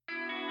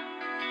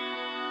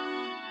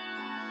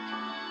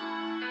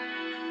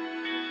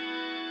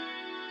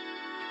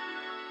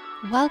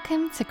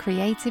Welcome to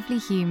Creatively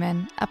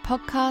Human, a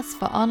podcast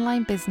for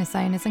online business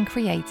owners and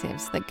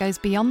creatives that goes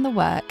beyond the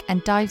work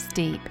and dives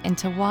deep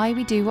into why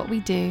we do what we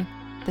do,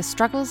 the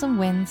struggles and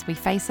wins we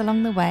face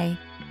along the way,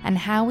 and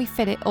how we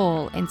fit it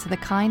all into the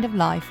kind of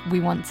life we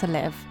want to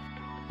live.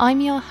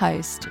 I'm your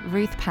host,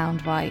 Ruth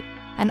Poundwhite,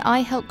 and I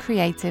help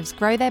creatives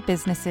grow their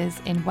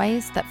businesses in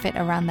ways that fit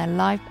around their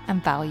life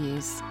and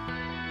values.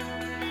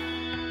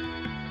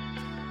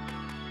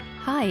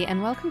 Hi,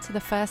 and welcome to the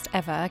first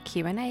ever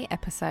Q&A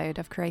episode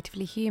of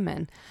Creatively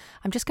Human.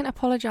 I'm just going to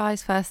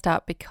apologise first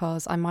up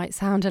because I might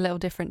sound a little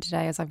different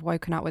today as I've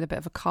woken up with a bit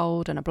of a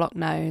cold and a blocked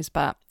nose,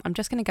 but I'm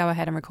just going to go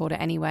ahead and record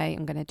it anyway.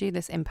 I'm going to do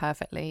this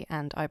imperfectly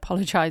and I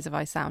apologise if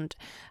I sound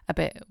a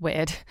bit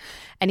weird.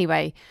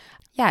 Anyway,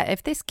 yeah,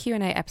 if this Q&A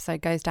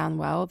episode goes down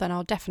well, then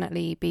I'll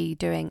definitely be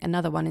doing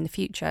another one in the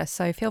future.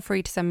 So feel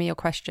free to send me your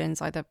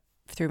questions either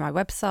through my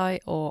website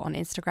or on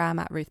Instagram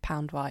at Ruth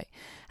Poundwhite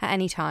at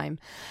any time.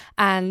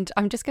 And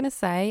I'm just going to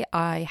say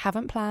I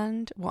haven't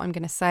planned what I'm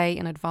going to say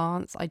in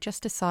advance. I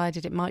just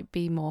decided it might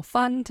be more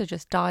fun to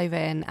just dive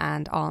in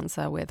and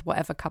answer with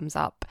whatever comes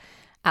up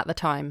at the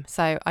time.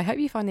 So I hope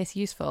you find this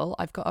useful.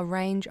 I've got a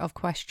range of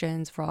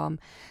questions from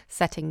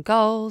setting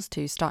goals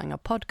to starting a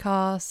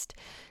podcast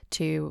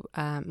to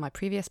my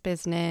previous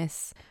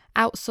business,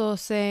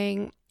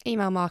 outsourcing,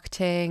 email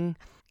marketing,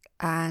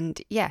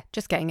 and yeah,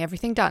 just getting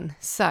everything done.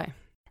 So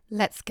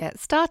let's get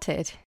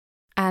started.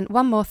 And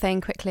one more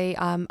thing quickly,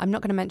 I'm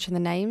not going to mention the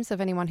names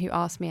of anyone who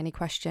asked me any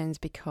questions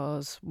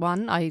because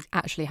one, I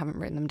actually haven't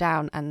written them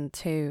down, and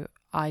two,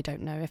 I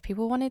don't know if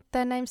people wanted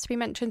their names to be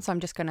mentioned, so I'm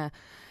just going to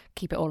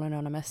keep it all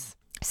anonymous.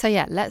 So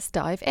yeah, let's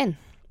dive in.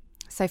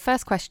 So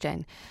first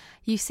question,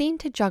 you seem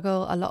to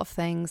juggle a lot of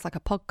things like a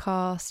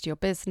podcast, your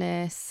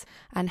business,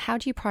 and how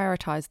do you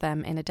prioritize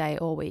them in a day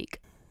or week?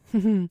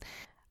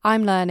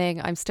 I'm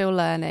learning, I'm still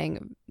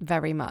learning,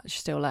 very much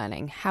still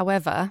learning.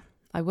 However,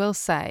 I will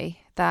say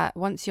that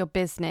once your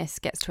business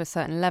gets to a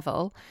certain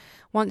level,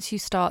 once you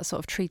start sort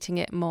of treating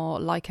it more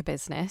like a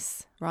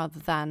business rather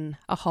than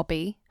a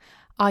hobby,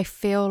 I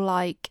feel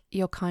like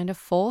you're kind of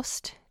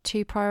forced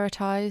to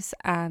prioritize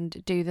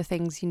and do the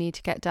things you need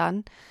to get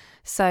done.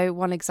 So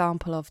one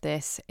example of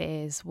this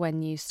is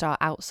when you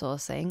start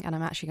outsourcing, and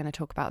I'm actually going to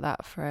talk about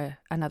that for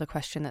another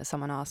question that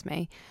someone asked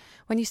me.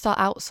 When you start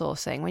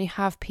outsourcing, when you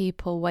have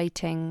people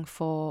waiting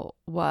for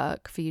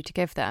work for you to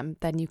give them,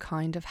 then you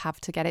kind of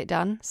have to get it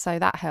done. So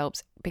that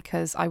helps,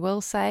 because I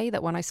will say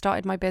that when I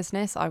started my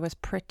business, I was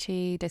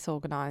pretty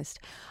disorganized.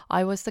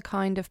 I was the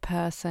kind of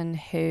person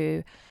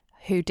who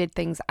did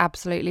things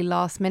absolutely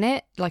last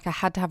minute. Like I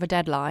had to have a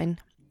deadline,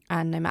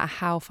 and no matter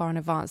how far in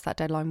advance that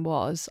deadline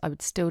was, I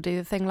would still do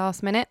the thing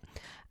last minute.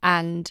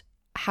 And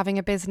having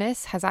a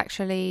business has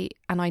actually,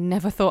 and I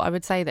never thought I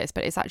would say this,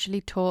 but it's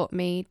actually taught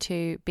me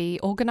to be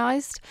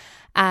organized,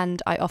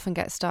 and I often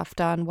get stuff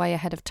done way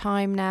ahead of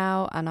time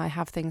now, and I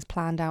have things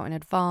planned out in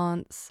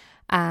advance.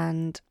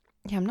 And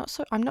yeah,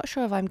 I'm not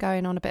sure if I'm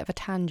going on a bit of a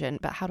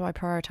tangent, but how do I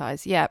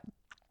prioritize? Yeah.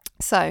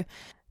 So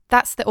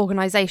that's the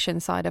organization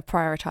side of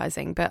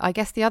prioritizing. But I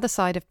guess the other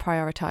side of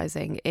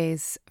prioritizing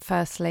is,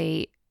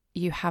 firstly,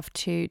 you have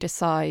to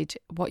decide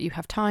what you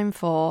have time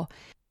for,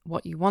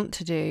 what you want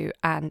to do,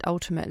 and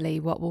ultimately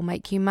what will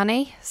make you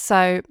money.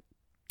 So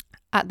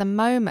at the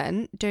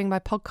moment, doing my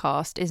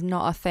podcast is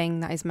not a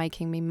thing that is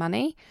making me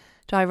money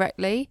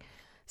directly.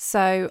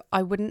 So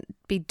I wouldn't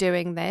be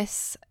doing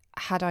this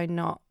had I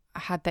not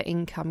had the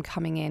income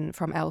coming in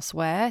from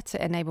elsewhere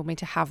to enable me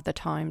to have the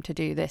time to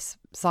do this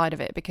side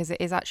of it, because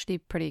it is actually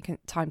pretty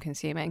time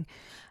consuming.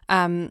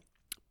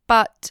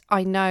 But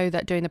I know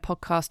that doing the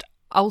podcast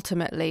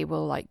ultimately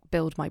will like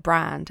build my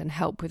brand and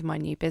help with my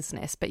new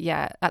business. But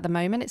yeah, at the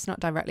moment, it's not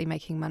directly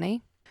making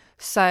money.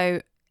 So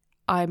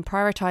I'm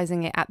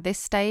prioritizing it at this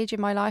stage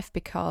in my life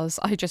because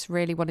I just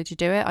really wanted to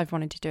do it. I've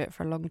wanted to do it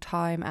for a long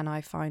time, and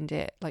I find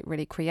it like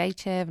really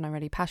creative and I'm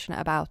really passionate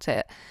about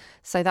it.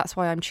 So that's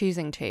why I'm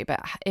choosing to. But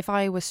if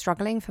I was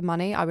struggling for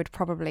money, I would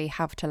probably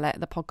have to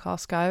let the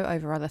podcast go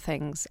over other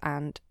things.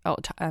 And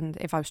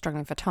if I was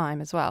struggling for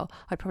time as well,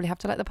 I'd probably have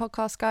to let the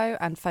podcast go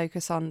and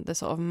focus on the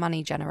sort of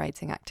money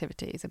generating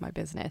activities in my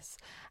business.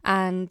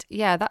 And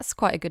yeah, that's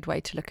quite a good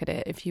way to look at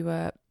it if you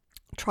were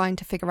trying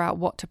to figure out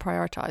what to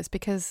prioritize,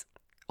 because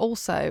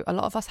also a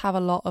lot of us have a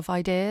lot of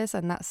ideas,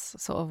 and that's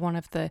sort of one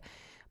of the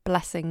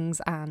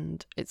blessings,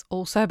 and it's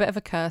also a bit of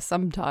a curse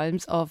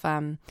sometimes of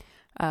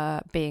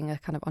being a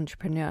kind of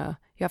entrepreneur.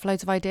 You have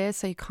loads of ideas,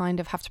 so you kind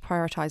of have to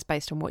prioritize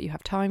based on what you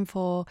have time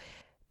for,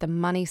 the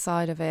money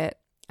side of it,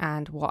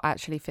 and what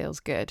actually feels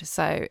good.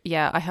 So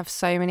yeah, I have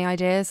so many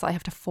ideas I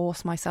have to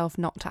force myself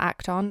not to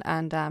act on,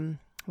 and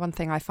one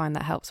thing I find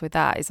that helps with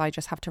that is I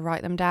just have to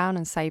write them down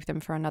and save them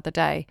for another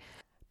day.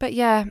 But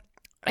yeah,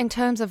 in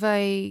terms of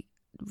a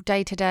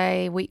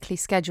day-to-day weekly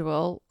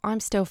schedule,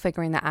 I'm still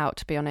figuring that out,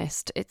 to be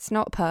honest. It's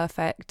not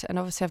perfect, and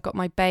obviously I've got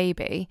my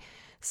baby,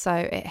 So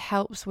it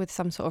helps with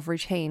some sort of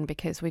routine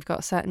because we've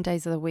got certain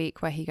days of the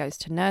week where he goes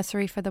to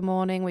nursery for the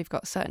morning. We've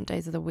got certain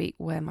days of the week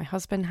where my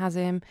husband has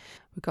him.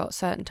 We've got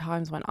certain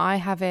times when I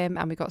have him,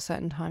 and we've got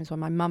certain times when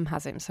my mum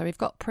has him. So we've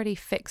got pretty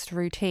fixed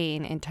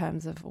routine in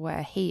terms of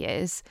where he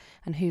is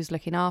and who's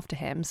looking after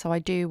him. So I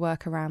do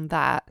work around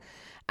that.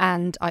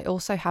 And I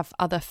also have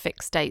other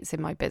fixed dates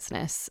in my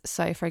business.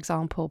 So, for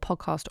example,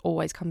 podcast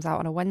always comes out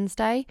on a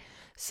Wednesday.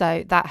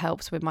 So that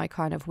helps with my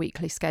kind of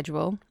weekly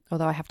schedule.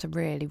 Although I have to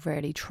really,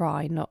 really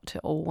try not to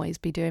always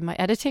be doing my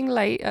editing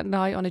late at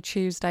night on a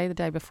Tuesday, the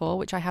day before,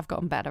 which I have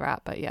gotten better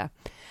at. But yeah.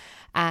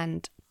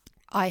 And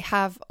I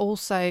have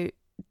also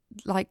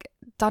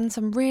done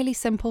some really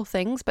simple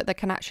things, but that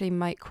can actually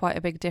make quite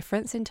a big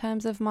difference in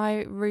terms of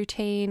my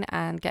routine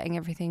and getting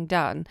everything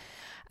done.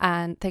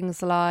 And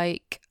things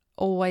like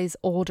always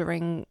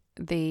ordering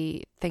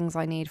the things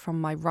I need from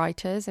my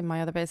writers in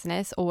my other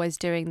business, always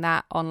doing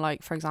that on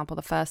for example,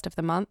 the 1st of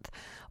the month,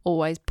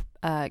 always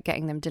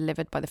getting them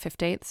delivered by the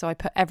 15th. So I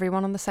put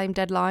everyone on the same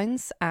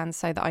deadlines, and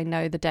so that I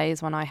know the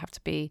days when I have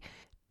to be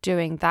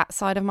doing that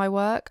side of my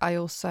work. I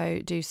also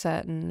do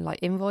certain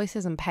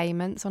invoices and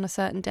payments on a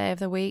certain day of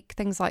the week,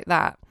 things like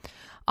that.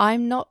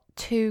 I'm not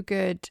too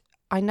good.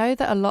 I know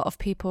that a lot of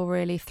people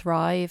really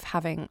thrive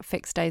having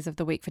fixed days of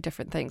the week for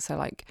different things.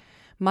 So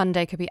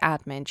Monday could be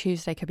admin,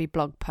 Tuesday could be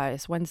blog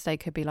posts, Wednesday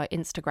could be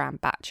Instagram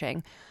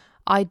batching.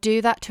 I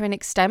do that to an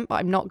extent, but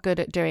I'm not good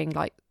at doing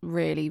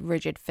really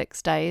rigid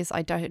fixed days.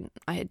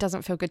 It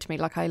doesn't feel good to me.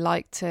 I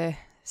like to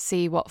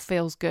see what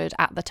feels good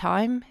at the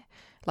time,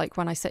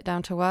 when I sit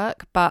down to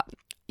work. But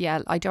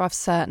yeah, I do have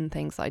certain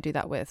things that I do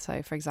that with.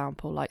 So for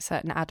example,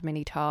 certain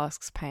admin-y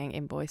tasks, paying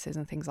invoices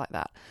and things like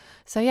that.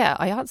 So yeah,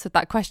 I answered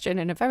that question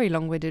in a very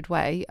long-winded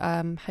way.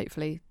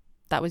 Hopefully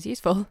that was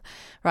useful.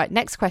 Right,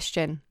 next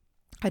question.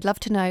 I'd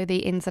love to know the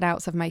ins and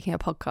outs of making a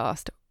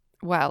podcast.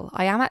 Well,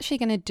 I am actually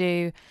going to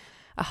do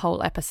a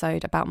whole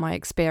episode about my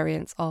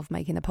experience of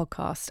making the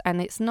podcast.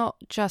 And it's not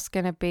just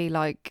going to be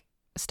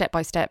step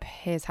by step,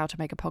 here's how to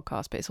make a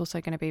podcast, but it's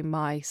also going to be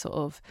my sort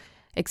of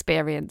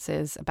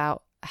experiences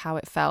about how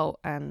it felt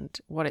and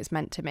what it's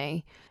meant to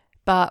me.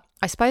 But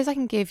I suppose I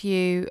can give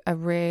you a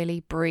really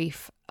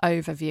brief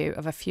overview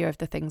of a few of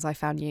the things I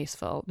found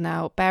useful.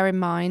 Now, bear in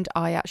mind,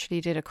 I actually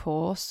did a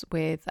course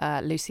with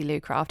Lucy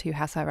Lucraft, who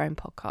has her own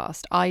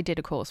podcast. I did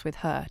a course with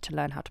her to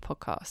learn how to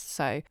podcast.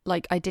 So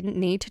I didn't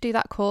need to do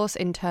that course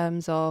in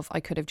terms of I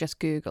could have just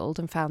Googled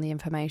and found the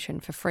information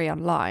for free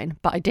online.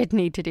 But I did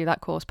need to do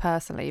that course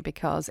personally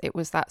because it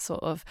was that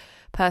sort of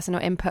personal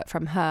input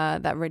from her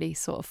that really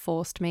sort of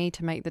forced me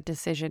to make the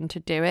decision to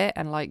do it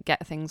and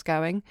get things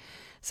going.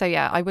 So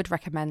yeah, I would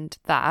recommend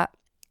that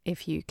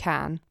if you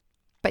can.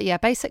 But yeah,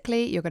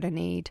 basically you're going to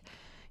need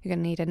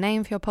a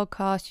name for your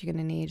podcast, you're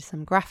going to need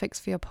some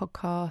graphics for your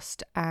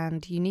podcast,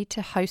 and you need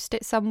to host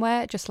it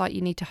somewhere, just like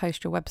you need to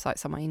host your website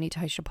somewhere. You need to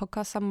host your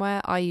podcast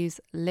somewhere. I use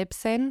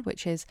Libsyn,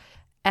 which is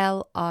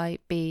libsyn.com,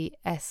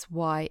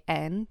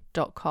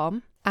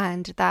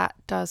 and that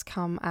does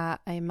come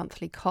at a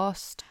monthly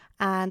cost.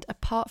 And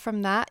apart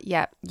from that,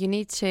 yeah, you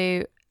need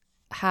to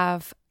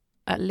have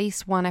at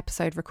least one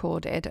episode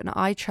recorded, and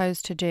I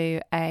chose to do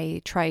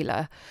a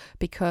trailer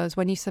because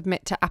when you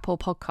submit to Apple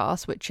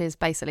Podcasts, which is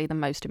basically the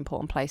most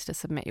important place to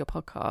submit your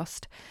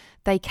podcast,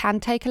 they can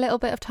take a little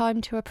bit of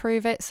time to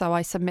approve it. So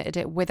I submitted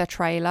it with a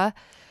trailer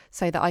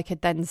so that I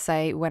could then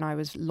say when I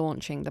was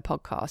launching the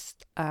podcast.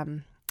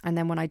 And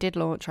then when I did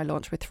launch, I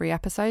launched with 3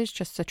 episodes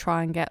just to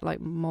try and get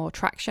more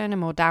traction and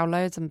more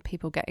downloads and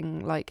people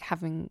getting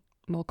having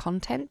more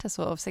content to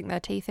sort of sink their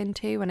teeth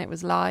into when it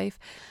was live.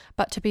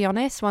 But to be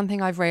honest, one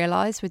thing I've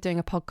realized with doing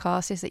a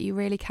podcast is that you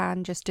really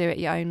can just do it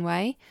your own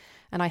way.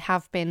 And I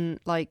have been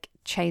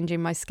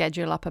changing my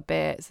schedule up a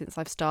bit since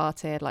I've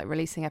started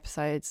releasing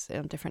episodes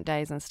on different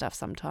days and stuff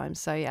sometimes.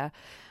 So yeah.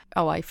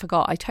 Oh, I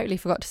totally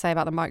forgot to say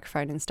about the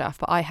microphone and stuff,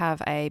 but I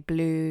have a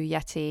Blue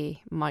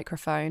Yeti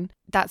microphone.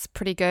 That's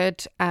pretty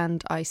good.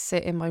 And I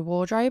sit in my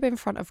wardrobe in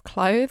front of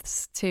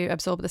clothes to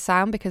absorb the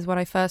sound because when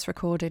I first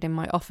recorded in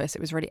my office,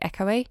 it was really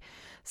echoey.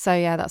 So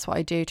yeah, that's what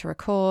I do to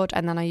record.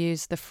 And then I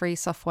use the free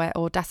software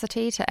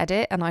Audacity to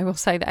edit. And I will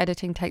say that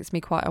editing takes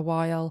me quite a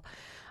while.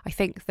 I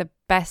think the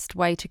best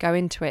way to go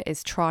into it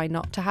is try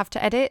not to have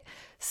to edit.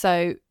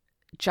 So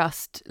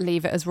just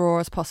leave it as raw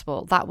as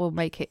possible. That will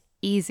make it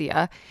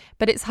easier,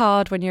 but it's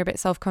hard when you're a bit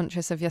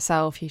self-conscious of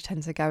yourself. You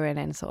tend to go in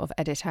and sort of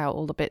edit out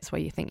all the bits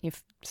where you think you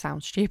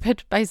sound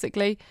stupid,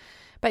 basically.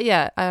 But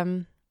yeah,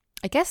 I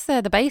guess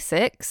they're the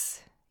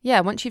basics.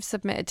 Yeah, once you've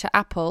submitted to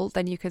Apple,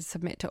 then you could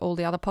submit to all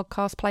the other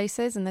podcast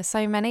places, and there's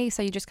so many,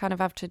 so you just kind of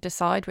have to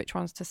decide which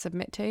ones to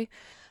submit to.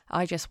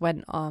 I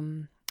went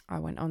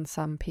on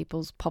some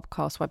people's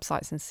podcast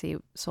websites and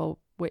saw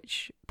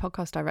which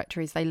podcast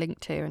directories they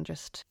linked to and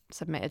just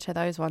submitted to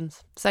those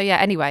ones. So yeah,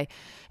 anyway,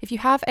 if you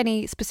have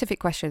any specific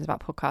questions about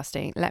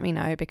podcasting, let me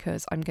know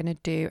because I'm going to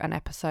do an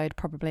episode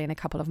probably in a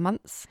couple of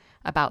months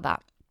about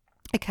that.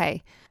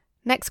 Okay,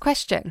 next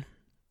question.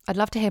 I'd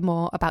love to hear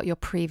more about your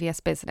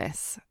previous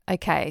business.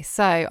 Okay,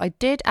 so I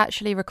did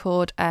actually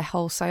record a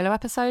whole solo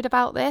episode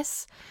about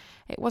this.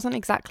 it wasn't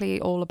exactly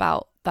all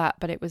about that,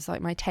 but it was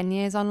like my 10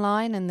 years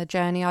online and the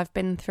journey I've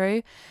been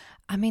through.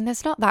 I mean,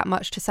 there's not that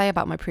much to say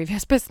about my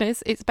previous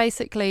business. It's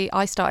basically,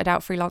 I started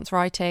out freelance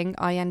writing.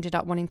 I ended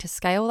up wanting to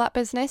scale that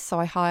business. So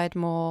I hired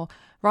more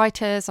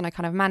writers and I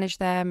kind of manage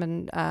them,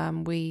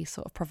 and we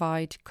sort of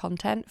provide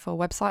content for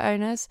website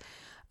owners.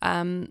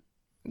 And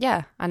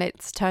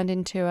it's turned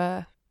into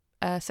a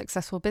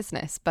successful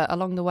business. But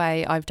along the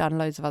way, I've done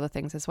loads of other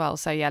things as well.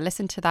 So yeah,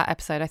 listen to that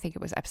episode. I think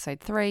it was episode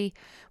 3,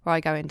 where I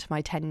go into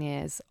my 10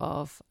 years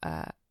of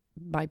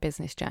my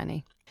business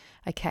journey.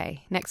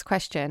 Okay, next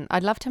question.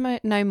 I'd love to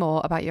know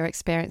more about your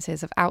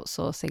experiences of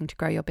outsourcing to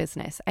grow your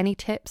business. Any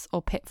tips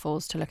or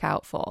pitfalls to look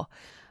out for?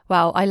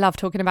 Well, I love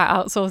talking about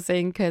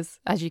outsourcing because,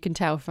 as you can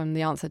tell from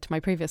the answer to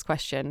my previous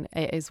question,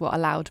 it is what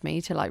allowed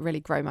me to like really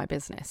grow my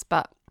business.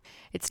 But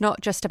it's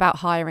not just about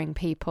hiring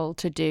people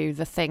to do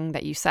the thing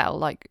that you sell.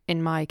 Like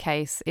in my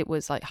case, it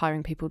was like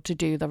hiring people to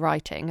do the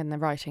writing, and the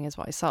writing is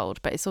what I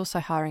sold. But it's also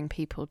hiring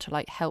people to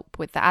like help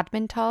with the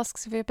admin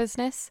tasks of your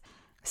business.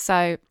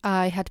 So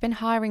I had been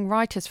hiring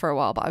writers for a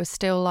while, but I was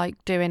still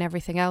like doing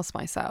everything else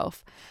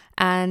myself.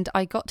 And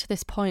I got to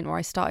this point where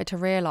I started to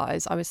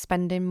realize I was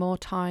spending more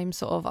time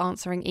sort of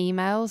answering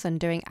emails and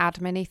doing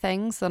admin-y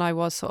things than I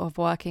was sort of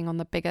working on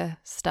the bigger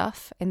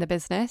stuff in the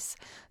business.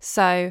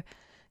 So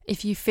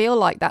if you feel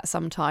like that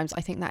sometimes,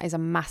 I think that is a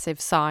massive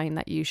sign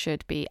that you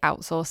should be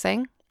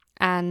outsourcing.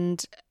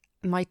 And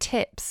my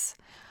tips,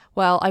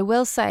 well, I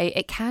will say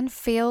it can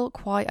feel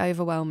quite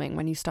overwhelming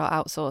when you start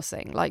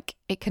outsourcing. Like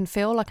it can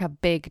feel like a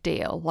big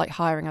deal, like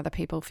hiring other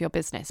people for your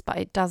business, but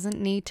it doesn't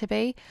need to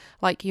be.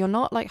 Like you're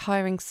not like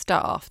hiring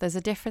staff. There's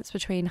a difference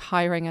between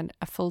hiring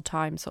a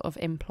full-time sort of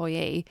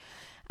employee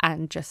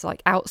and just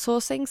like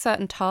outsourcing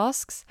certain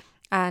tasks.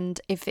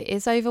 And if it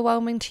is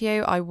overwhelming to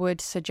you, I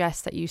would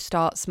suggest that you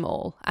start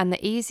small. And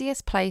the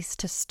easiest place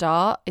to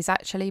start is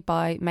actually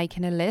by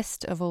making a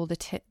list of all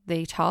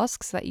the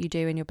tasks that you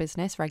do in your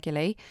business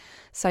regularly.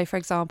 So for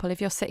example,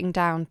 if you're sitting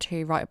down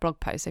to write a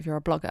blog post, if you're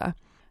a blogger,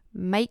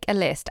 make a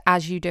list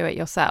as you do it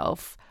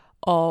yourself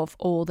of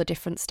all the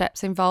different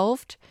steps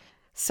involved.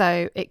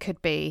 So it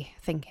could be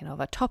thinking of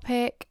a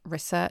topic,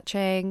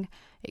 researching,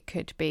 it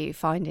could be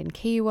finding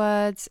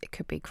keywords, it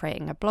could be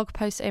creating a blog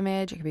post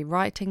image, it could be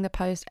writing the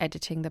post,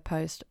 editing the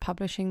post,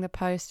 publishing the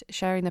post,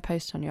 sharing the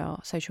post on your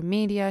social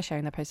media,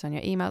 sharing the post on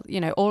your email,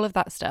 all of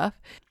that stuff.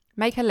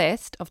 Make a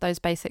list of those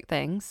basic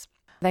things.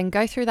 Then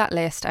go through that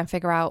list and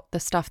figure out the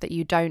stuff that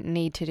you don't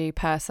need to do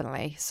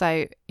personally.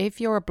 So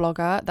if you're a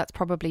blogger, that's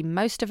probably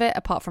most of it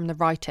apart from the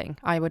writing,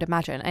 I would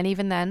imagine. And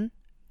even then,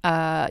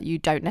 you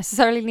don't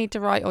necessarily need to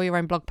write all your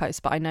own blog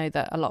posts, but I know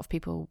that a lot of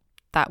people,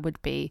 that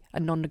would be a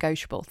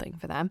non-negotiable thing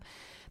for them.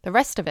 The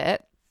rest of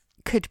it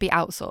could be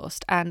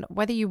outsourced, and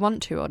whether you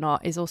want to or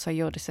not is also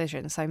your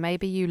decision. So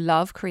maybe you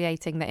love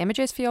creating the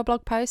images for your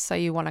blog posts, so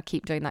you want to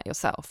keep doing that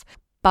yourself.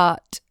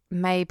 But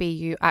maybe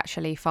you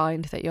actually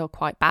find that you're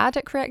quite bad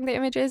at creating the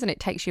images and it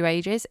takes you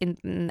ages.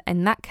 In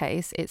that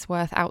case, it's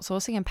worth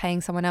outsourcing and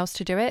paying someone else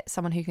to do it,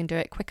 someone who can do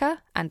it quicker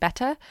and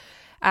better.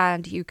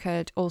 And you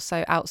could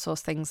also outsource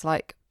things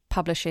like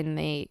publishing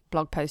the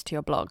blog post to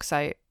your blog.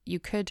 So you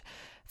could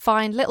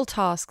find little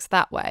tasks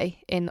that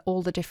way in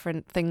all the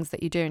different things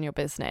that you do in your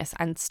business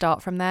and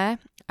start from there.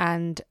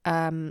 And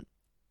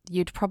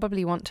you'd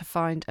probably want to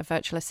find a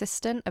virtual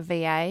assistant, a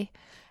VA,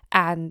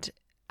 and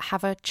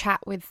have a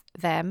chat with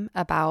them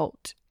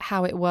about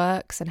how it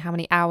works and how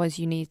many hours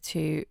you need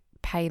to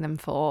pay them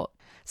for.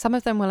 Some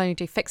of them will only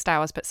do fixed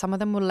hours, but some of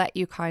them will let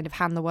you kind of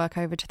hand the work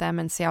over to them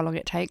and see how long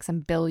it takes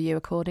and bill you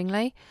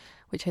accordingly,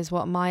 which is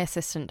what my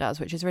assistant does,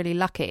 which is really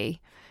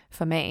lucky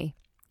for me,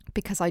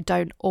 because I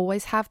don't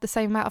always have the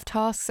same amount of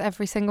tasks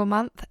every single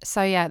month.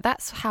 So yeah,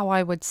 that's how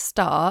I would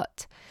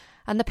start.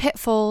 And the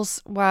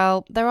pitfalls,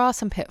 well, there are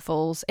some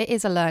pitfalls. It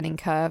is a learning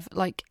curve.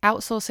 Like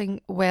outsourcing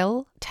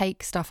will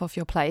take stuff off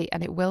your plate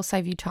and it will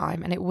save you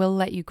time and it will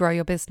let you grow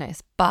your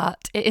business,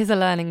 but it is a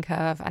learning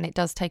curve and it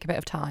does take a bit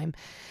of time.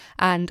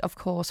 And of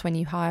course, when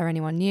you hire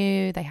anyone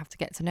new, they have to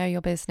get to know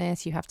your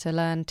business. You have to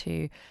learn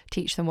to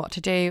teach them what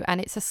to do. And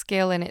it's a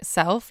skill in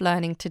itself,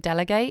 learning to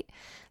delegate.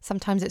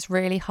 Sometimes it's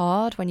really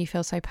hard when you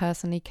feel so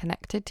personally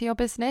connected to your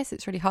business.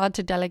 It's really hard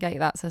to delegate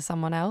that to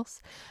someone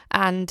else.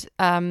 And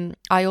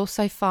I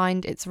also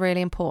find it's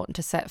really important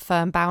to set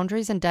firm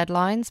boundaries and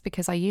deadlines,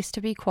 because I used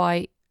to be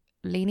quite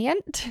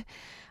lenient.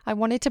 I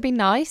wanted to be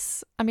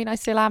nice. I mean, I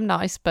still am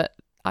nice, but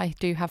I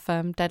do have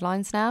firm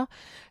deadlines now.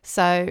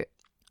 So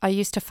I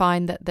used to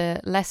find that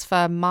the less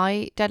firm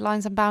my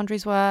deadlines and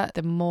boundaries were,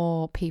 the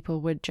more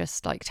people would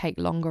just like take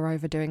longer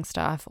over doing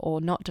stuff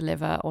or not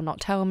deliver or not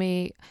tell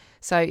me.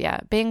 So yeah,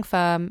 being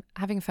firm,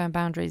 having firm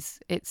boundaries,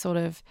 it sort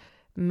of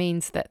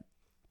means that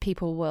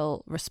people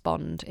will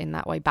respond in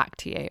that way back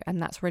to you.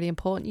 And that's really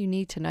important. You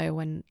need to know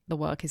when the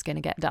work is going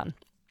to get done.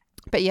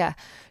 But yeah,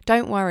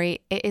 don't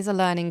worry. It is a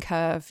learning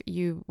curve.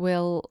 It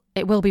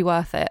will be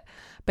worth it.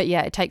 But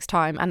yeah, it takes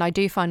time. And I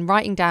do find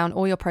writing down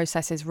all your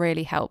processes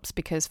really helps,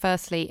 because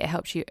firstly, it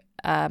helps you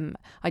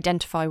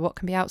identify what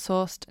can be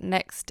outsourced.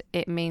 Next,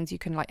 it means you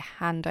can like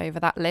hand over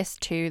that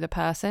list to the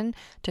person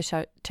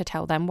to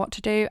tell them what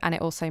to do. And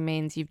it also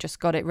means you've just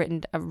got a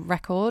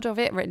record of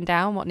it written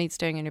down, what needs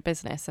doing in your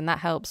business. And that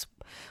helps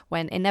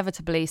when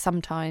inevitably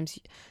sometimes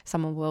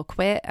someone will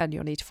quit and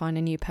you'll need to find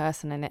a new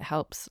person, and it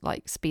helps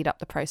like speed up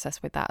the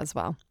process with that as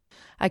well.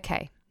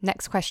 Okay,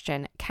 next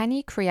question. Can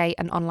you create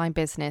an online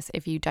business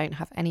if you don't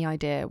have any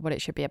idea what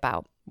it should be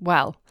about?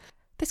 Well,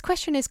 this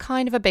question is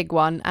kind of a big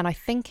one, and I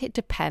think it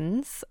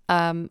depends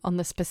on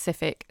the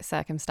specific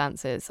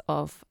circumstances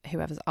of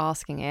whoever's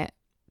asking it.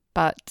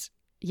 But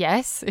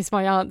yes, is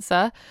my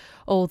answer,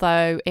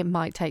 although it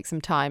might take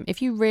some time.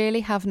 If you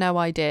really have no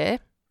idea,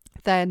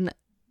 then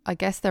I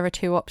guess there are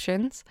two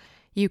options.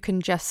 You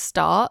can just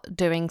start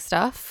doing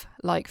stuff.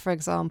 Like, for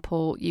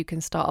example, you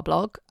can start a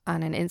blog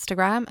and an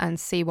Instagram and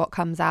see what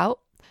comes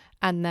out,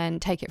 and then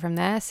take it from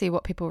there, see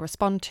what people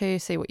respond to,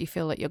 see what you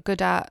feel that you're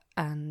good at,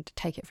 and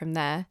take it from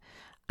there.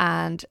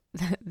 And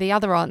the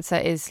other answer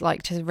is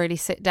like to really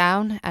sit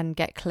down and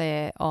get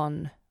clear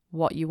on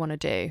what you want to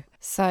do.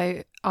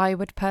 So I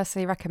would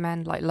personally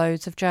recommend like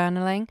loads of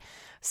journaling.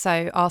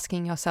 So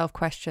asking yourself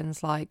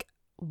questions like,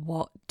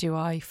 what do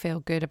I feel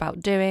good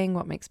about doing?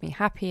 What makes me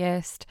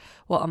happiest?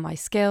 What are my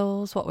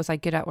skills? What was I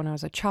good at when I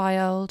was a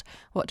child?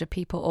 What do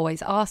people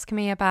always ask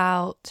me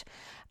about?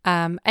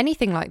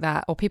 Anything like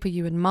that, or people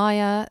you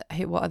admire,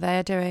 what are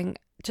they doing?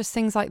 Just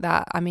things like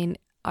that. I mean,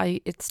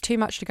 it's too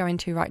much to go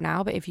into right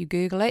now, but if you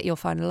Google it, you'll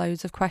find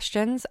loads of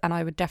questions, and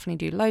I would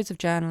definitely do loads of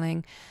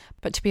journaling.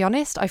 But to be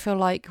honest, I feel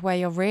like where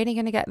you're really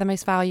going to get the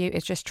most value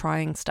is just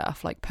trying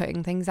stuff, like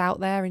putting things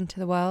out there into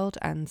the world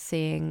and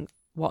seeing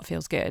what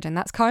feels good. And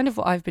that's kind of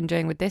what I've been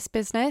doing with this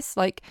business.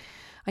 Like,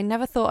 I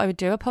never thought I would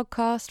do a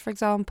podcast, for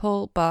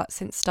example, but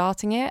since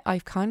starting it, I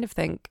kind of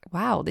think,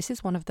 wow, this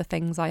is one of the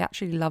things I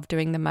actually love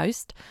doing the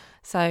most.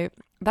 So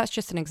that's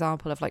just an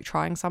example of like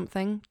trying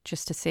something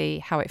just to see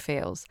how it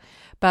feels.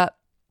 But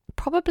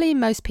probably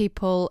most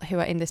people who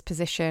are in this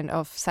position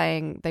of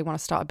saying they want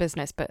to start a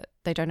business, but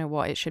they don't know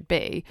what it should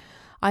be,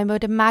 I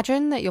would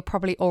imagine that you're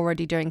probably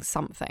already doing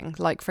something.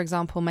 Like, for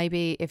example,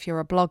 maybe if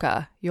you're a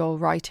blogger, you're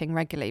writing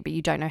regularly, but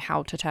you don't know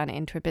how to turn it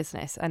into a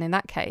business. And in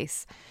that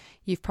case,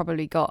 you've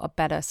probably got a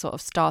better sort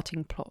of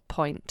starting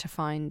point to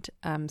find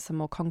some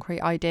more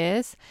concrete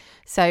ideas.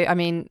 So, I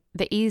mean,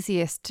 the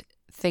easiest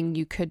thing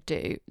you could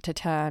do to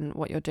turn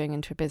what you're doing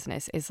into a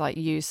business is like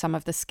use some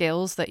of the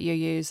skills that you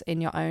use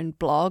in your own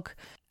blog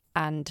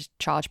and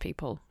charge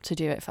people to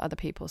do it for other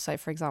people. So,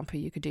 for example,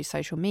 you could do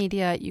social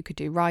media, you could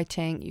do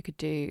writing, you could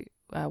do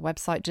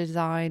website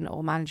design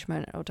or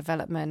management or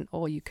development,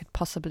 or you could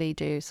possibly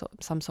do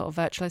some sort of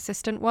virtual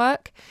assistant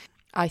work.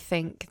 I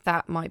think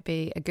that might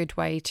be a good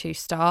way to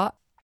start.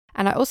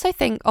 And I also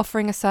think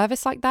offering a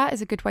service like that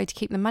is a good way to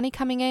keep the money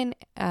coming in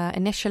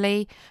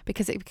initially,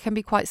 because it can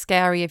be quite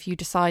scary if you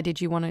decided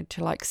you wanted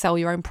to like sell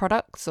your own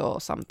products or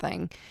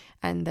something.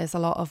 And there's a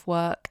lot of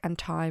work and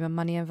time and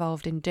money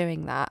involved in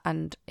doing that.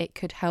 And it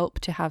could help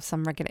to have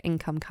some regular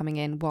income coming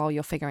in while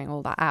you're figuring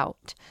all that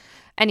out.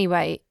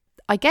 Anyway,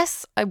 I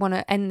guess I want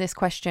to end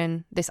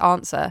this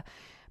answer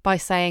by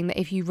saying that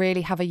if you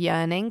really have a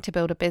yearning to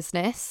build a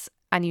business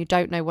and you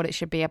don't know what it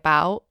should be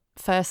about,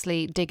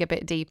 firstly, dig a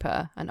bit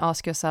deeper and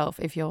ask yourself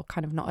if you're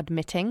kind of not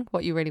admitting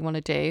what you really want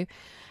to do.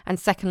 And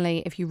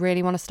secondly, if you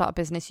really want to start a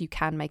business, you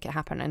can make it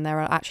happen. And there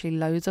are actually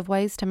loads of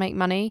ways to make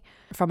money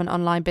from an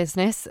online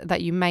business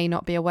that you may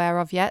not be aware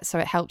of yet. So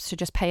it helps to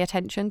just pay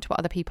attention to what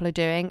other people are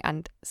doing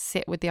and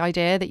sit with the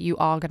idea that you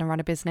are going to run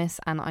a business.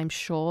 And I'm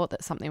sure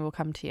that something will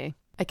come to you.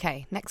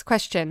 Okay, next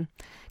question.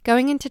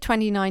 Going into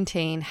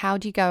 2019, how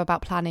do you go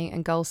about planning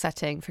and goal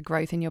setting for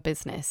growth in your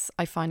business?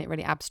 I find it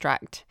really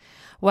abstract.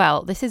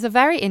 Well, this is a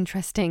very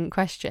interesting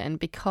question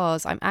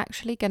because I'm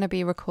actually going to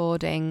be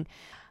recording.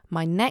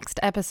 My next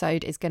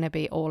episode is going to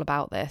be all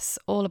about this,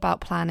 all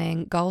about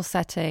planning, goal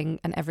setting,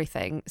 and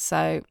everything.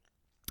 So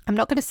I'm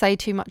not going to say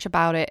too much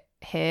about it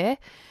here.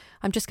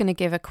 I'm just going to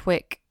give a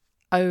quick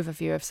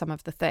overview of some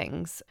of the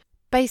things.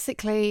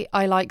 Basically,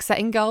 I like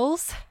setting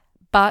goals,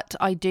 but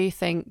I do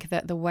think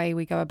that the way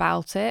we go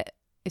about it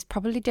is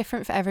probably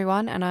different for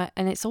everyone. And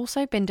it's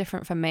also been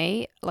different for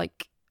me,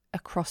 like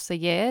across the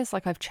years.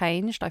 Like I've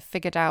changed. I've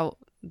figured out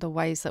the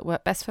ways that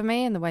work best for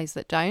me and the ways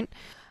that don't.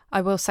 I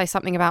will say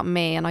something about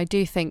me, and I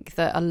do think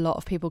that a lot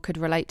of people could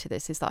relate to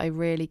this, is that I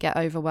really get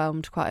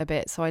overwhelmed quite a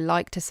bit. So I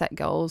like to set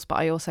goals, but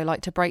I also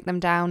like to break them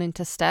down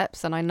into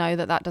steps. And I know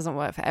that that doesn't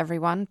work for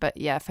everyone, but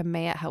yeah, for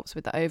me, it helps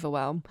with the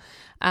overwhelm.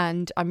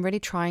 And I'm really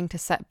trying to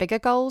set bigger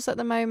goals at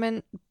the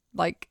moment,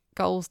 like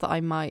goals that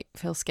I might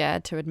feel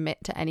scared to admit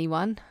to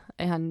anyone.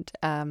 And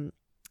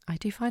I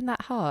do find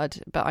that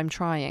hard, but I'm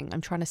trying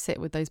to sit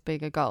with those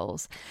bigger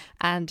goals.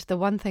 And the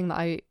one thing that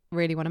I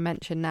really want to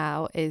mention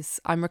now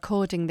is I'm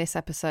recording this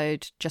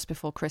episode just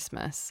before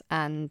Christmas,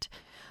 and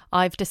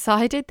I've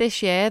decided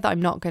this year that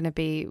I'm not going to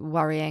be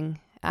worrying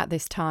at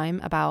this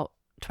time about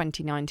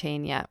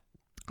 2019 yet.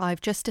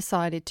 I've just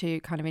decided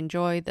to kind of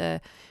enjoy the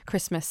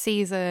Christmas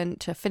season,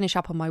 to finish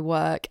up on my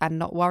work and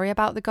not worry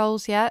about the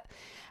goals yet.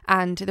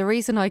 And the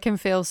reason I can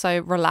feel so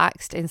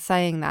relaxed in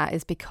saying that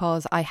is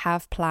because I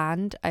have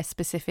planned a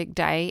specific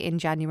day in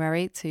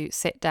January to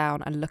sit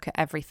down and look at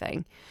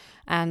everything.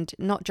 And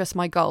not just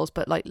my goals,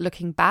 but like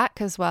looking back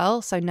as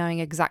well. So knowing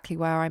exactly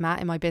where I'm at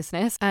in my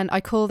business. And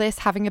I call this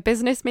having a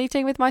business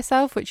meeting with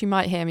myself, which you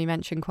might hear me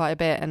mention quite a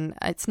bit. And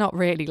it's not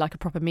really like a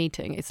proper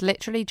meeting. It's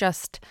literally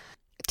just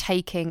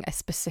taking a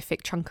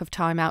specific chunk of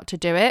time out to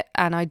do it.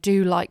 And I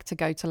do like to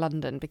go to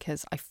London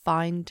because I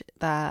find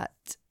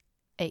that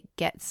it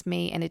gets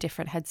me in a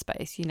different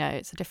headspace. You know,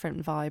 it's a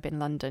different vibe in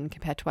London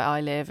compared to where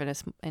I live in a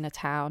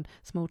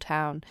small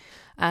town.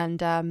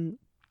 And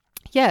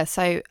yeah,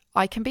 so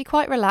I can be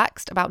quite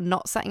relaxed about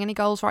not setting any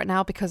goals right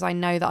now because I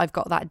know that I've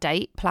got that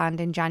date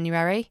planned in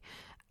January.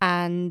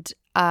 And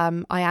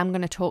I am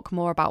going to talk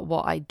more about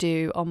what I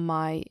do on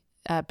my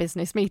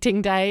business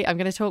meeting day. I'm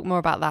going to talk more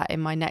about that in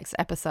my next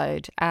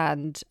episode.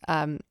 And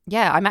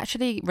yeah, I'm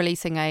actually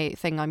releasing a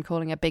thing I'm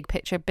calling a big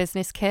picture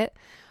business kit,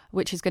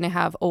 which is going to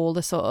have all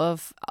the sort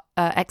of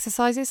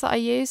exercises that I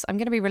use. I'm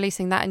going to be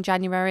releasing that in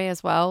January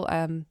as well.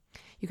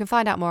 You can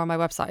find out more on my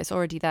website. It's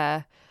already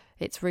there.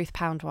 It's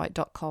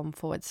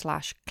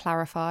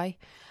ruthpoundwhite.com/clarify.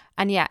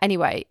 And yeah,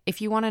 anyway, if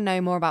you want to know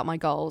more about my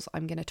goals,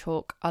 I'm going to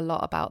talk a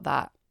lot about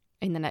that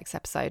in the next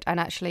episode. And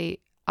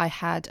actually, I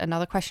had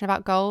another question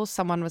about goals.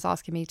 Someone was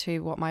asking me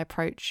what my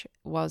approach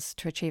was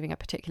to achieving a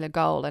particular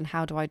goal and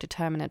how do I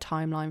determine a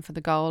timeline for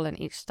the goal and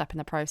each step in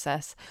the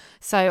process.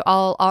 So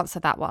I'll answer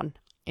that one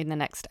in the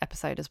next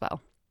episode as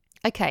well.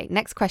 Okay,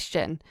 next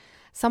question.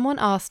 Someone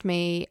asked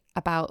me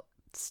about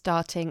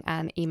starting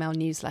an email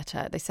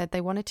newsletter. They said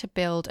they wanted to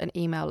build an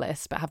email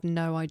list but have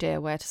no idea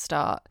where to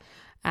start.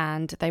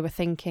 And they were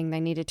thinking they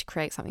needed to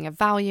create something of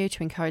value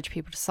to encourage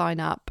people to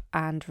sign up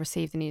and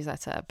receive the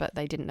newsletter, but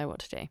they didn't know what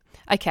to do.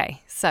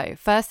 Okay, so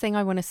first thing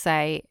I want to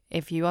say,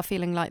 if you are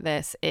feeling like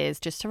this, is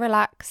just to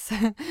relax.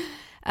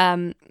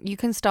 You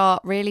can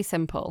start really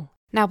simple.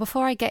 Now,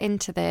 before I get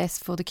into this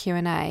for the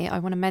Q&A, I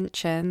want to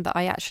mention that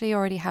I actually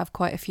already have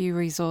quite a few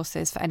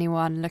resources for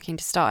anyone looking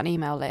to start an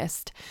email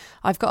list.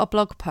 I've got a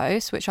blog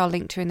post, which I'll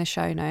link to in the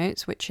show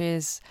notes, which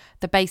is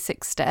the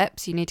basic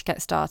steps you need to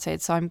get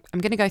started. So I'm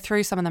going to go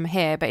through some of them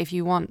here, but if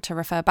you want to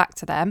refer back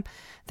to them,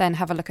 then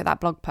have a look at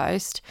that blog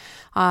post.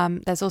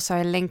 There's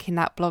also a link in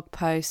that blog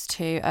post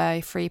to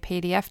a free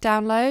PDF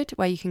download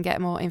where you can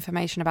get more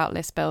information about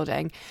list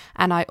building.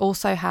 And I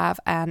also have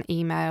an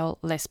email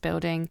list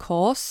building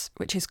course,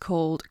 which is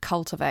called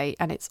Cultivate,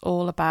 and it's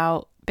all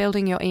about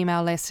building your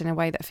email list in a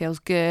way that feels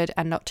good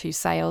and not too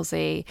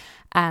salesy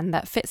and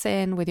that fits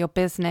in with your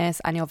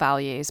business and your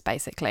values,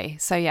 basically.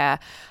 So yeah,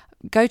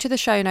 go to the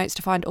show notes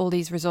to find all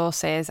these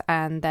resources,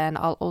 and then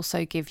I'll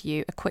also give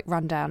you a quick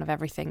rundown of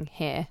everything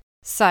here.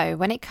 So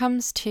when it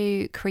comes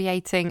to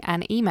creating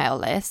an email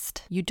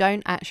list, you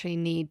don't actually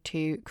need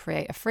to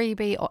create a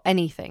freebie or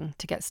anything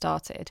to get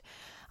started.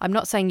 I'm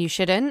not saying you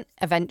shouldn't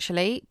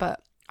eventually,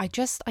 but I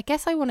guess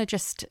I want to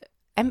just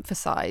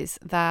emphasize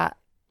that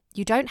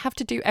you don't have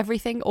to do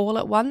everything all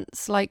at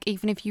once. Like,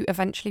 even if you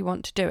eventually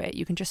want to do it,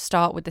 you can just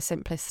start with the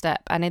simplest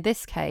step. And in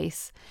this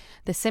case,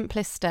 the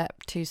simplest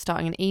step to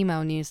starting an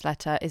email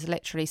newsletter is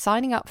literally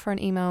signing up for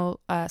an email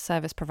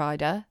service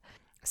provider.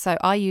 So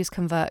I use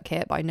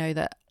ConvertKit, but I know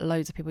that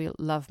loads of people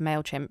love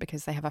MailChimp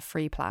because they have a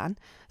free plan.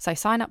 So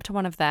sign up to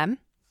one of them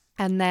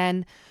and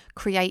then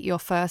create your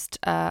first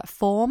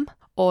form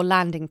or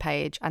landing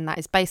page, and that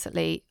is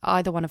basically,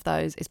 either one of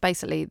those is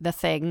basically the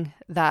thing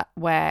that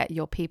where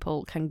your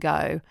people can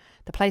go,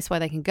 the place where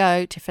they can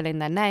go to fill in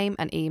their name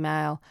and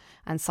email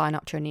and sign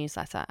up to your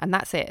newsletter. And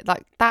that's it.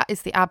 Like, that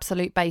is the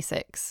absolute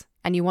basics.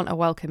 And you want a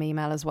welcome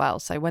email as well.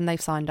 So when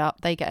they've signed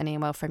up, they get an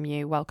email from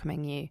you,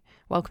 welcoming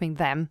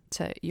them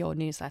to your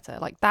newsletter.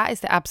 Like, that is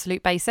the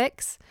absolute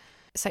basics.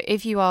 So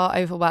if you are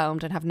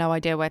overwhelmed and have no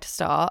idea where to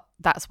start,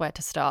 that's where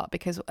to start,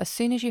 because as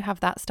soon as you have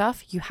that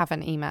stuff, you have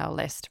an email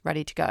list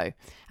ready to go,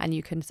 and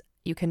you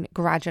can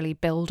gradually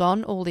build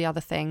on all the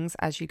other things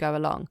as you go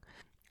along.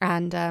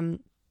 And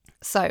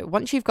so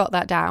once you've got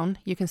that down,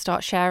 you can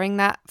start sharing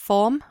that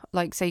form.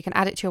 Like, so you can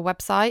add it to your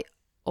website,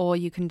 or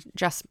you can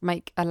just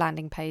make a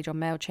landing page on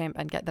MailChimp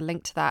and get the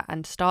link to that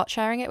and start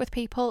sharing it with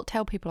people.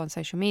 Tell people on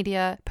social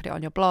media, put it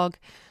on your blog,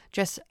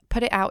 just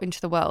put it out into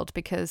the world,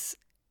 because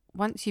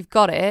once you've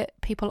got it,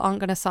 people aren't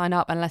going to sign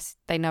up unless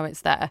they know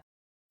it's there.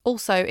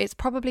 Also, it's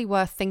probably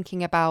worth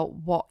thinking about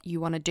what you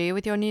want to do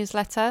with your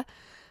newsletter.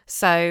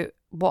 So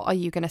what are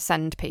you going to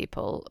send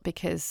people?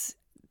 Because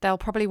they'll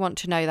probably want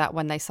to know that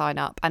when they sign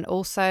up. And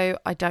also,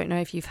 I don't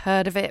know if you've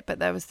heard of it, but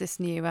there was this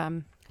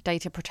new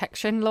data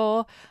protection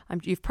law.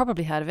 You've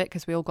probably heard of it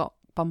because we all got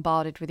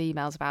bombarded with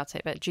emails about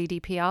it, but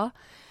GDPR.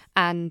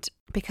 And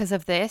because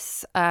of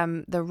this,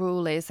 the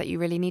rule is that you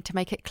really need to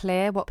make it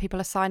clear what people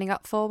are signing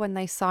up for when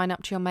they sign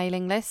up to your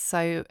mailing list.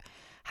 So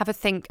have a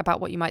think about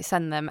what you might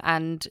send them.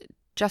 And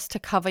just to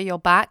cover your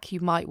back, you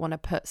might want to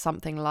put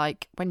something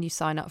like, when you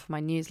sign up for my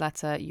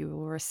newsletter, you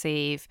will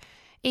receive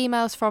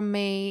emails from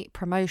me,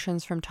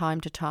 promotions from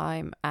time to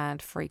time,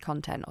 and free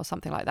content, or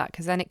something like that.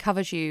 Because then it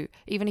covers you,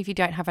 even if you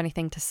don't have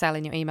anything to sell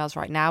in your emails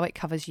right now, it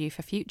covers you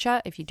for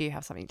future if you do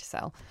have something to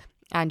sell.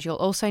 And you'll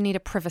also need a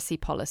privacy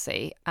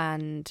policy.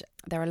 And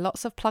there are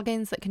lots of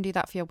plugins that can do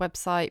that for your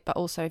website. But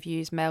also if you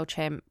use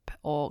MailChimp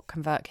or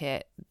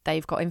ConvertKit,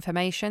 they've got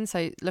information.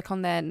 So look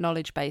on their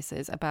knowledge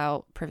bases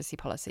about privacy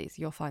policies.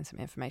 You'll find some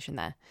information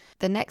there.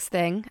 The next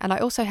thing, and I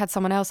also had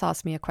someone else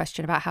ask me a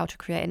question about how to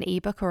create an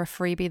ebook or a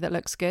freebie that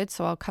looks good.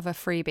 So I'll cover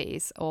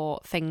freebies or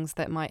things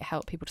that might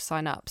help people to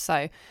sign up.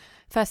 So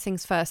first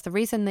things first, the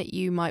reason that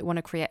you might want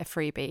to create a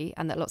freebie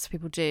and that lots of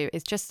people do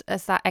is just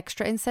as that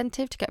extra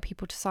incentive to get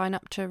people to sign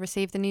up to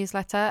receive the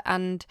newsletter.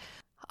 And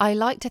I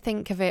like to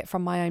think of it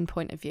from my own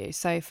point of view.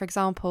 So for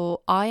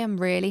example, I am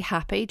really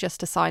happy just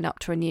to sign up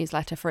to a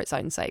newsletter for its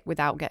own sake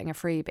without getting a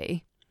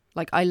freebie.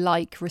 Like I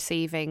like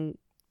receiving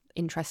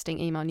interesting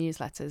email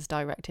newsletters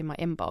direct in my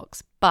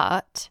inbox.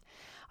 But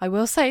I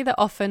will say that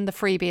often the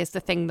freebie is the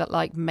thing that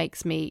like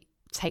makes me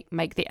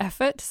make the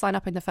effort to sign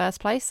up in the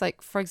first place.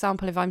 Like for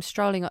example, if I'm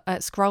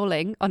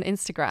scrolling on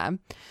Instagram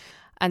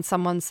and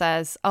someone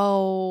says,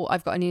 oh,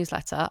 I've got a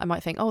newsletter, I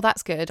might think, oh,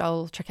 that's good,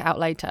 I'll check it out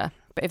later.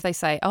 But if they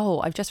say,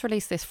 oh, I've just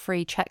released this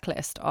free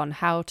checklist on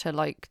how to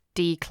like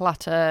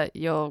declutter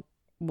your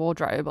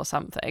wardrobe or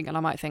something, and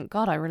I might think,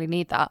 God, I really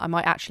need that, I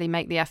might actually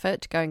make the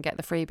effort to go and get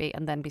the freebie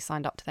and then be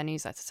signed up to their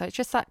newsletter. So it's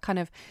just that kind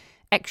of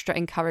extra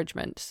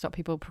encouragement to stop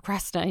people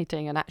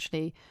procrastinating and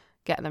actually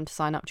get them to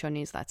sign up to your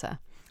newsletter.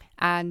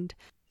 And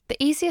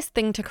the easiest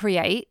thing to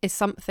create is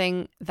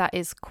something that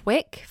is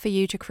quick for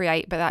you to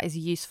create, but that is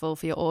useful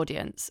for your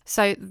audience.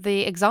 So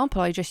the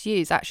example I just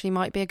used actually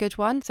might be a good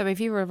one. So if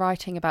you were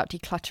writing about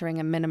decluttering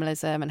and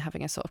minimalism and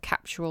having a sort of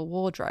capsule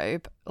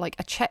wardrobe, like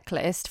a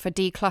checklist for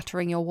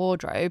decluttering your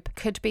wardrobe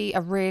could be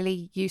a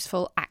really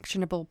useful,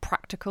 actionable,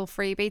 practical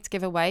freebie to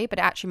give away, but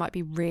it actually might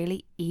be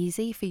really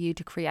easy for you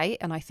to create.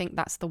 And I think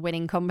that's the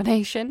winning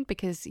combination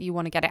because you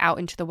want to get it out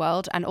into the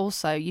world. And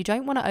also you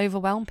don't want to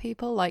overwhelm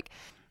people. Like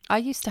I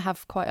used to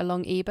have quite a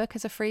long ebook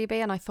as a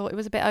freebie and I thought it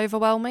was a bit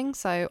overwhelming,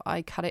 so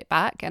I cut it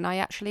back and I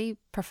actually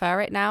prefer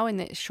it now in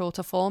its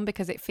shorter form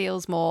because it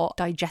feels more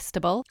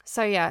digestible.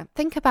 So yeah,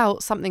 think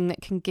about something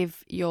that can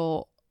give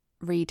your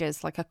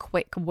readers like a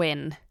quick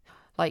win.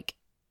 Like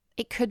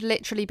it could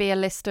literally be a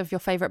list of your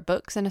favourite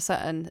books in a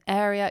certain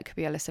area. It could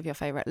be a list of your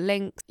favourite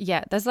links.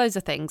 Yeah, there's loads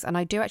of things. And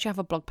I do actually have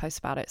a blog post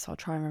about it, so I'll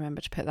try and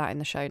remember to put that in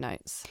the show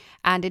notes.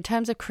 And in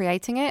terms of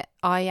creating it,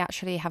 I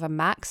actually have a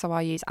Mac, so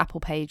I use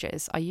Apple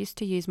Pages. I used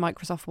to use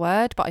Microsoft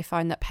Word, but I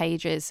find that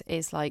Pages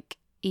is like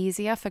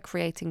easier for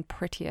creating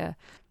prettier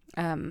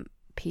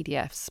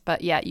PDFs.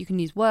 But yeah, you can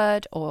use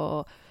Word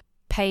or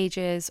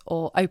Pages,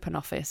 or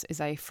OpenOffice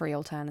is a free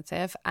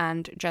alternative,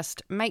 and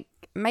just make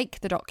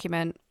the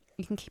document.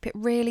 You can keep it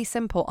really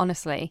simple,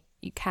 honestly.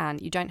 You can.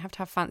 You don't have to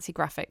have fancy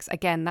graphics.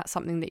 Again, that's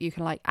something that you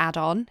can like add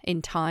on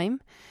in time.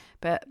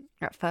 But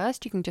at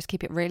first, you can just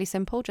keep it really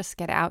simple, just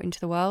get it out into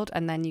the world.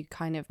 And then you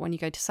kind of, when you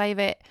go to save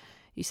it,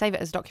 you save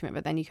it as a document,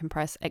 but then you can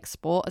press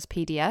export as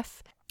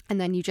PDF.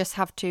 And then you just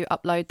have to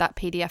upload that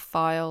PDF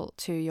file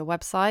to your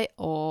website,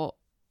 or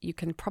you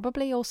can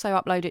probably also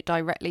upload it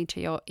directly to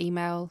your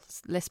email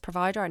list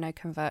provider. I know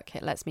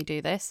ConvertKit lets me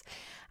do this.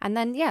 And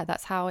then, yeah,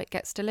 that's how it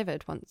gets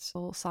delivered once you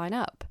all sign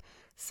up.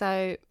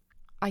 So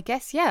I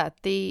guess, yeah,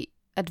 the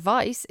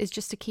advice is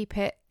just to keep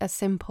it as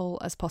simple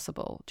as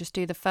possible. Just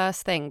do the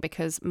first thing,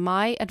 because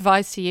my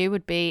advice to you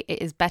would be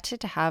it is better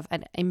to have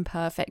an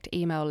imperfect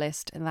email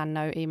list than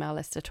no email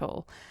list at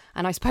all.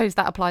 And I suppose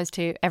that applies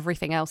to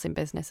everything else in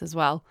business as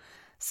well.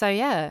 So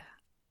yeah,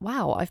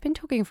 wow, I've been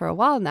talking for a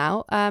while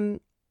now.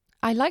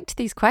 I liked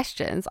these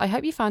questions. I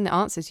hope you found the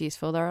answers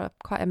useful. There are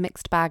quite a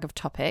mixed bag of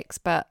topics,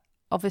 but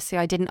obviously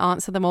I didn't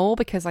answer them all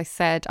because I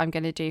said I'm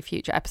going to do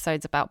future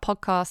episodes about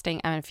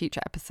podcasting and a future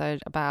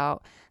episode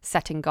about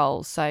setting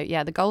goals. So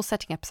yeah, the goal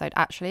setting episode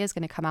actually is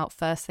going to come out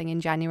first thing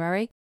in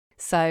January.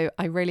 So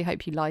I really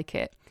hope you like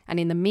it. And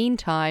in the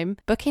meantime,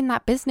 book in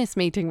that business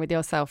meeting with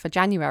yourself for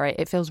January.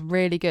 It feels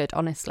really good,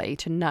 honestly,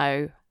 to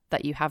know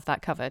that you have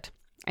that covered.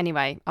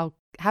 Anyway, I'll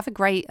have a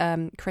great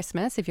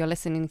Christmas if you're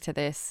listening to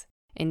this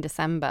in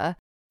December,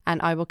 and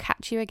I will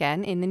catch you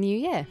again in the new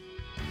year.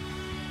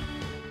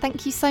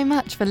 Thank you so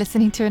much for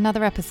listening to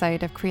another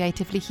episode of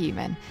Creatively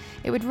Human.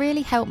 It would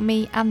really help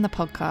me and the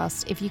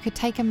podcast if you could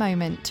take a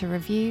moment to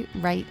review,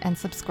 rate and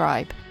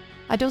subscribe.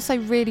 I'd also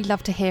really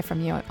love to hear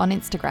from you on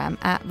Instagram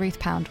at Ruth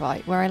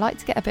Poundwhite, where I like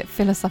to get a bit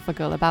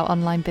philosophical about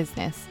online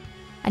business.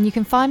 And you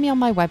can find me on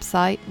my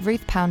website,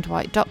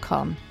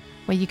 ruthpoundwhite.com,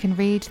 where you can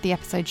read the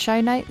episode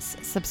show notes,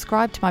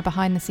 subscribe to my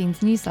behind the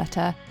scenes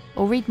newsletter,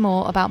 or read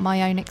more about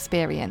my own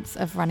experience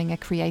of running a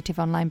creative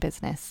online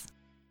business.